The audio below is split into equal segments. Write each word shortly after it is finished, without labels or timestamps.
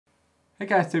Hey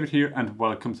guys, David here and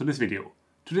welcome to this video.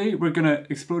 Today we're gonna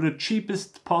explore the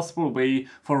cheapest possible way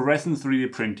for resin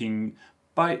 3D printing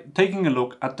by taking a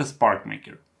look at the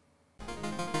Sparkmaker.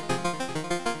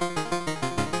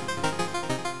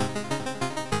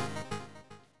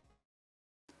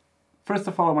 First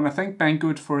of all, I want to thank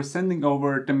Banggood for sending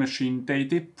over the machine. They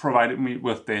did provide me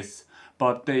with this,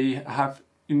 but they have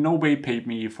in no way paid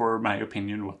me for my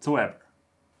opinion whatsoever.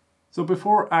 So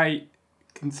before I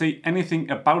can say anything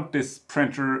about this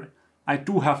printer, I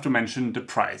do have to mention the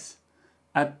price.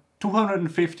 At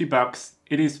 250 bucks,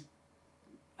 it is,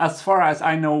 as far as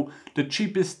I know, the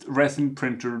cheapest resin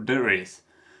printer there is.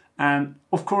 And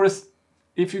of course,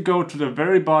 if you go to the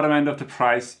very bottom end of the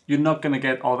price, you're not gonna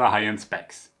get all the high-end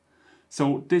specs.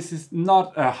 So this is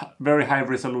not a very high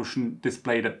resolution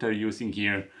display that they're using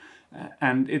here.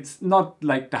 And it's not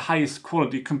like the highest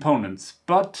quality components,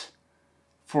 but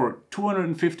for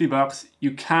 250 bucks,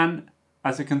 you can,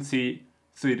 as you can see,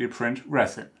 3D print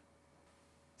resin.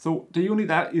 So the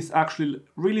unit is actually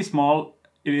really small.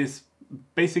 It is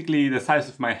basically the size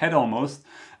of my head almost.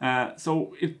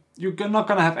 So you're not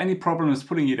gonna have any problems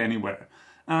putting it anywhere.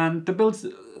 And the build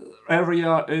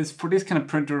area is, for this kind of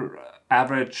printer,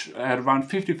 average at around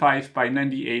 55 by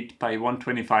 98 by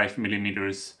 125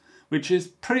 millimeters, which is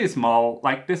pretty small.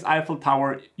 Like this Eiffel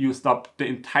Tower used up the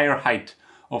entire height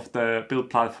of the build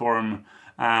platform,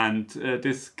 and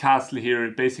this castle here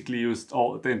basically used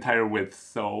all the entire width,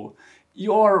 so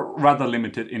you're rather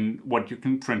limited in what you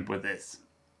can print with this.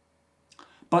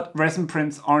 But resin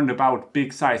prints aren't about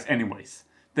big size anyways,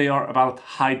 they are about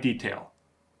high detail.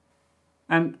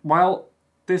 And while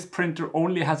this printer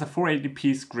only has a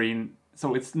 480p screen,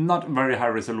 so it's not very high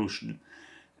resolution,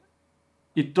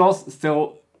 it does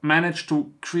still manage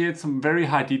to create some very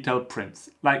high detailed prints.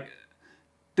 Like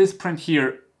this print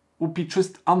here would be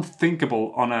just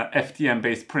unthinkable on a FDM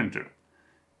based printer.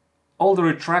 All the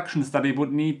retractions that it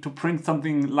would need to print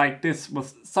something like this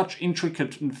with such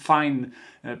intricate and fine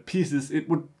pieces, it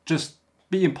would just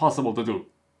be impossible to do.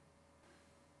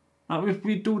 Now if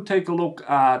we do take a look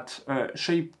at a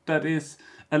shape that is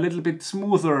a little bit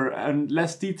smoother and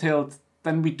less detailed,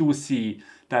 then we do see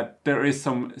that there is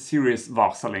some serious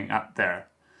voxeling out there.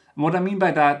 And what I mean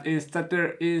by that is that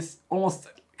there is almost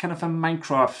kind of a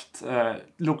Minecraft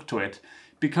look to it,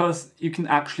 because you can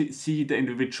actually see the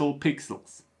individual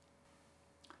pixels.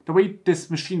 The way this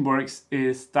machine works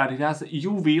is that it has a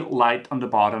UV light on the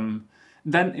bottom,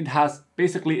 then it has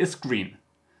basically a screen.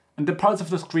 And the parts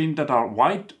of the screen that are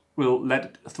white will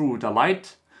let through the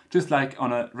light, just like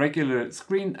on a regular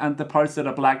screen, and the parts that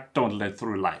are black don't let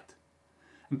through light.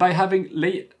 And by having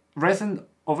resin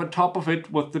over top of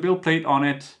it with the build plate on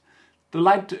it, the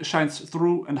light shines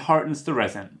through and hardens the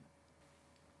resin.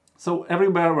 So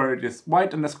everywhere where it is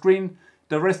white on the screen,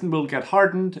 the resin will get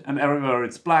hardened, and everywhere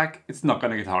it's black, it's not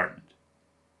going to get hardened.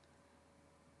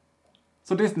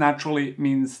 So this naturally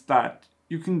means that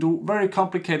you can do very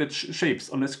complicated shapes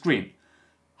on the screen.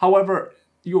 However,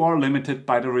 you are limited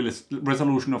by the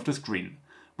resolution of the screen,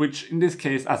 which in this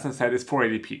case, as I said, is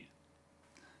 480p.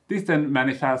 This then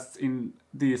manifests in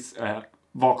these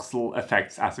voxel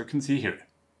effects, as you can see here.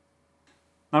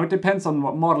 Now it depends on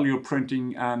what model you're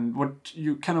printing and what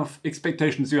kind of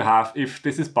expectations you have, if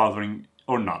this is bothering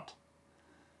or not.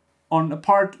 On a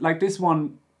part like this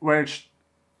one, where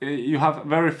you have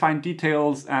very fine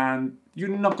details and you're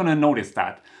not going to notice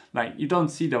that. Like, you don't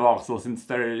see the voxel since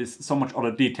there is so much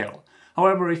other detail.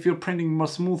 However, if you're printing more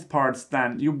smooth parts,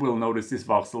 then you will notice these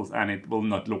voxels and it will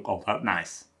not look all that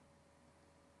nice.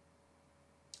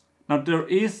 Now there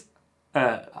is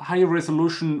a higher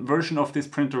resolution version of this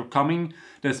printer coming,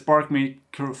 the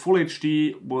Sparkmaker Full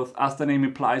HD with, as the name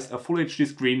implies, a Full HD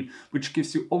screen, which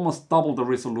gives you almost double the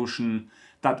resolution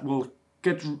that will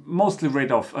get mostly rid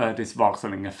of this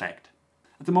voxeling effect.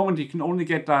 At the moment you can only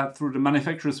get that through the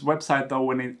manufacturer's website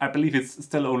though, and I believe it's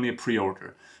still only a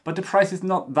pre-order. But the price is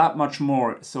not that much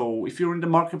more, so if you're in the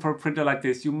market for a printer like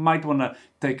this, you might want to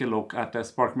take a look at the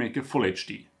Sparkmaker Full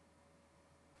HD.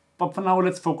 But for now,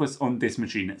 let's focus on this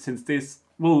machine, since this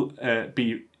will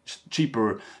be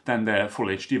cheaper than the Full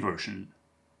HD version.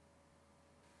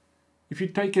 If you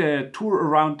take a tour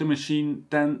around the machine,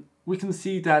 then we can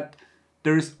see that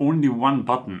there is only one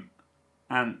button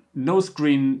and no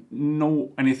screen,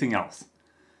 no anything else.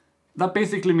 That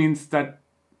basically means that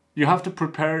you have to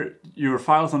prepare your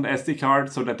files on the SD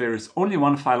card so that there is only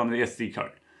one file on the SD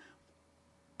card.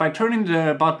 By turning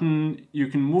the button, you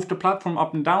can move the platform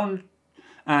up and down,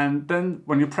 and then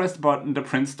when you press the button, the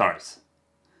print starts.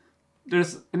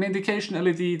 There's an indication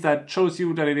LED that shows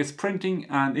you that it is printing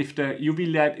and if the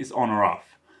UV light is on or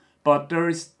off. But there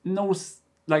is no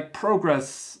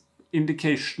progress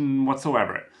indication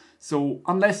whatsoever. So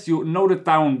unless you note it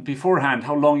down beforehand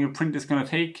how long your print is going to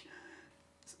take,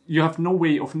 you have no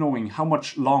way of knowing how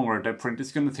much longer the print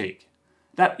is going to take.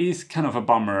 That is kind of a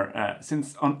bummer,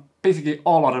 since on basically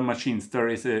all other machines there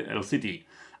is a LCD.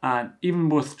 And even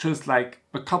with just like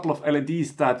a couple of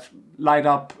LEDs that light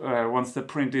up once the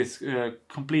print is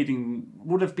completing,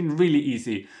 would have been really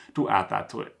easy to add that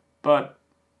to it. But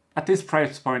at this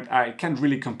price point, I can't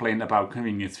really complain about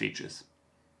convenience features.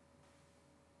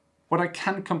 What I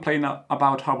can complain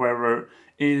about, however,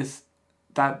 is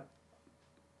that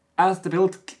as the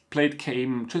build plate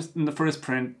came just in the first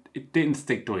print, it didn't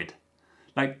stick to it.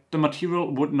 Like, the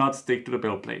material would not stick to the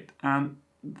build plate. And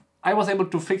I was able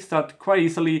to fix that quite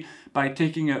easily by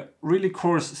taking a really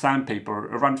coarse sandpaper,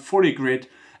 around 40 grit,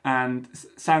 and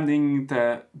sanding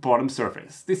the bottom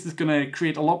surface. This is gonna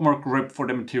create a lot more grip for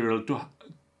the material to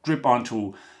grip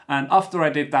onto, and after I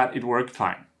did that, it worked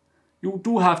fine. You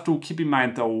do have to keep in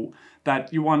mind though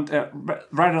that you want a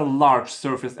rather large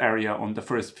surface area on the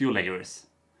first few layers.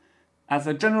 As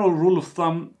a general rule of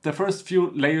thumb, the first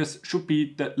few layers should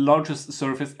be the largest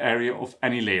surface area of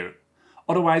any layer.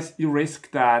 Otherwise, you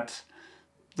risk that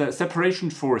the separation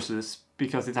forces,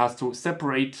 because it has to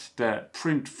separate the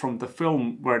print from the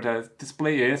film where the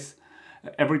display is,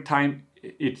 every time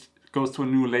it goes to a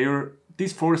new layer,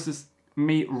 these forces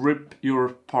may rip your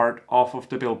part off of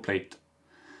the build plate.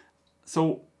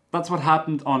 So that's what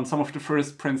happened on some of the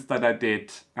first prints that I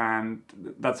did, and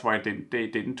that's why they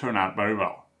didn't turn out very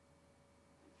well.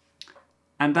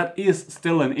 And that is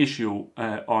still an issue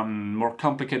on more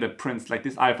complicated prints like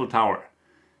this Eiffel Tower.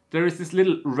 There is this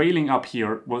little railing up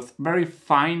here with very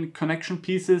fine connection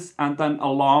pieces and then a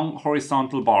long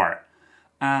horizontal bar.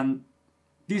 And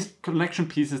these connection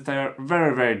pieces, they're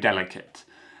very, very delicate.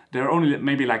 They're only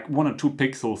maybe like 1 or 2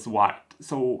 pixels wide.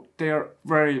 So they're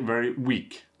very, very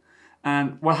weak.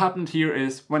 And what happened here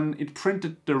is when it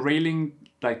printed the railing,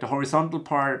 like the horizontal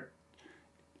part,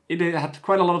 it had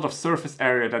quite a lot of surface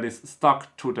area that is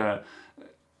stuck to the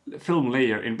film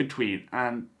layer in between,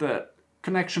 and the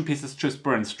connection pieces just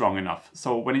weren't strong enough.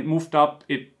 So when it moved up,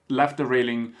 it left the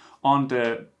railing on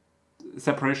the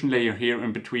separation layer here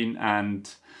in between, and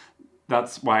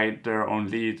that's why there are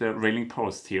only the railing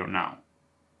posts here now.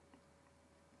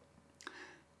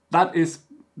 That is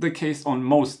the case on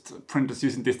most printers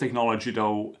using this technology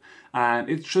though, and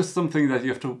it's just something that you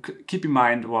have to keep in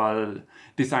mind while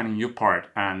designing your part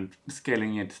and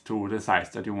scaling it to the size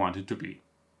that you want it to be.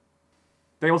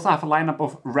 They also have a lineup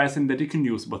of resin that you can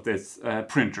use with this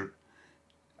printer.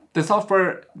 The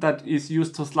software that is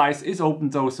used to slice is open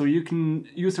though, so you can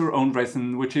use your own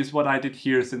resin, which is what I did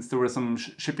here since there were some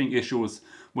shipping issues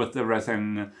with the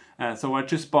resin. So I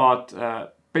just bought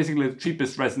basically the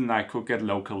cheapest resin I could get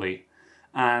locally.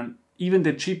 And even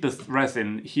the cheapest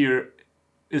resin here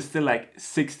is still like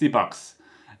 60 bucks.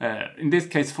 In this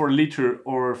case for a liter,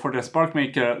 or for the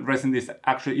Sparkmaker resin is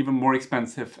actually even more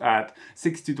expensive at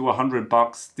 60 to 100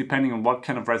 bucks, depending on what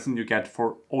kind of resin you get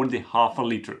for only half a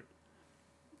liter.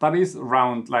 That is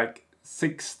around like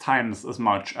 6 times as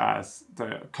much as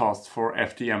the cost for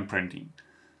FDM printing.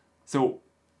 So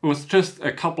it was just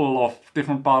a couple of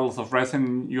different bottles of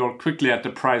resin, you're quickly at the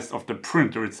price of the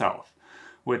printer itself,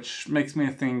 which makes me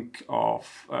think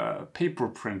of paper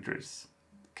printers.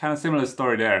 Kind of similar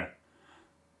story there.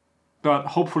 But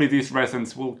hopefully these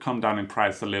resins will come down in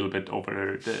price a little bit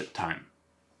over the time.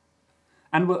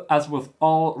 And as with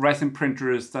all resin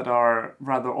printers that are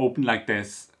rather open like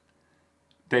this,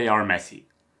 they are messy.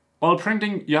 While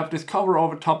printing, you have this cover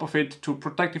over top of it to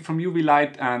protect it from UV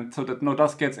light and so that no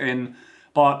dust gets in.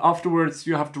 But afterwards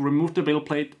you have to remove the build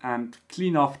plate and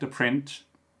clean off the print.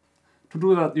 To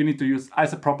do that you need to use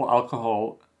isopropyl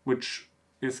alcohol, which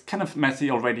is kind of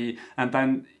messy already, and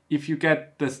then if you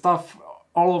get the stuff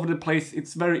all over the place,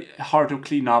 it's very hard to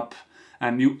clean up,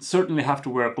 and you certainly have to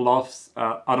wear gloves,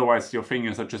 otherwise your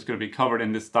fingers are just going to be covered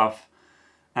in this stuff.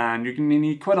 And you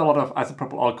need quite a lot of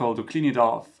isopropyl alcohol to clean it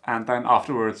off, and then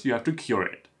afterwards you have to cure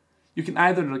it. You can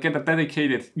either get a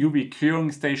dedicated UV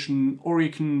curing station, or you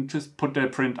can just put the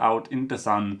print out in the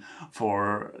sun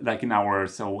for like an hour or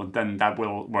so, and then that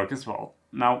will work as well.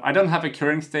 Now, I don't have a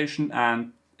curing station,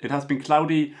 and it has been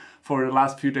cloudy for the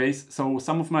last few days, so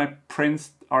some of my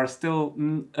prints are still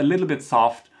a little bit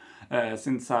soft,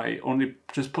 since I only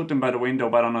just put them by the window,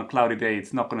 but on a cloudy day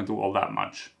it's not going to do all that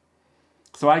much.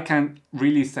 So I can't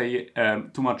really say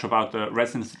too much about the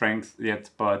resin strength yet,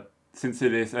 but since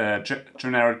it is a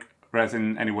generic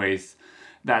resin anyways,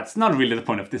 that's not really the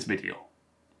point of this video.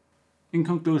 In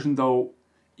conclusion though,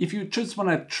 if you just want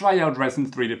to try out resin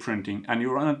 3D printing and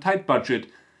you're on a tight budget,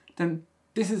 then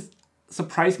this is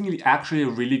surprisingly actually a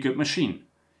really good machine.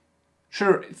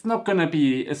 Sure, it's not gonna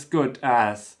be as good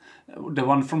as the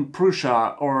one from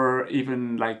Prusa or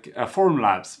even like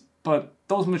Formlabs, but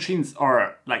those machines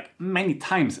are like many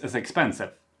times as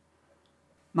expensive.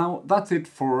 Now that's it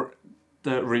for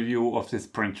the review of this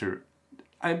printer.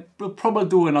 I will probably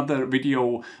do another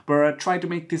video where I try to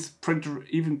make this printer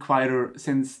even quieter,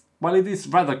 since while it is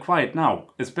rather quiet now,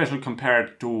 especially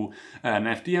compared to an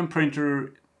FDM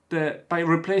printer, by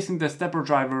replacing the stepper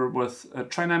driver with a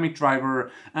trinamic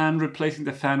driver and replacing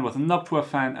the fan with a Noctua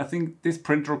fan, I think this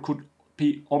printer could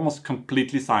be almost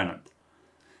completely silent.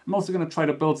 I'm also going to try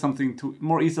to build something to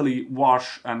more easily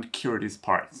wash and cure these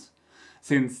parts,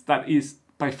 since that is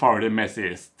by far the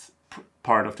messiest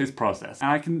part of this process.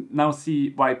 And I can now see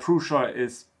why Prusa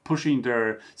is pushing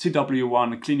their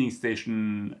CW1 cleaning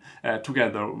station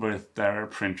together with their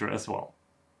printer as well.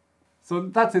 So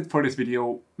that's it for this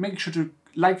video. Make sure to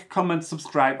like, comment,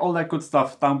 subscribe, all that good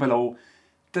stuff down below.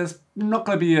 There's not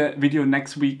going to be a video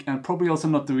next week, and probably also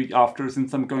not the week after,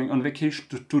 since I'm going on vacation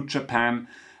to Japan.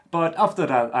 But after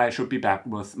that I should be back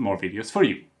with more videos for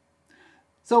you.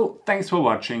 So thanks for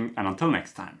watching, and until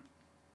next time.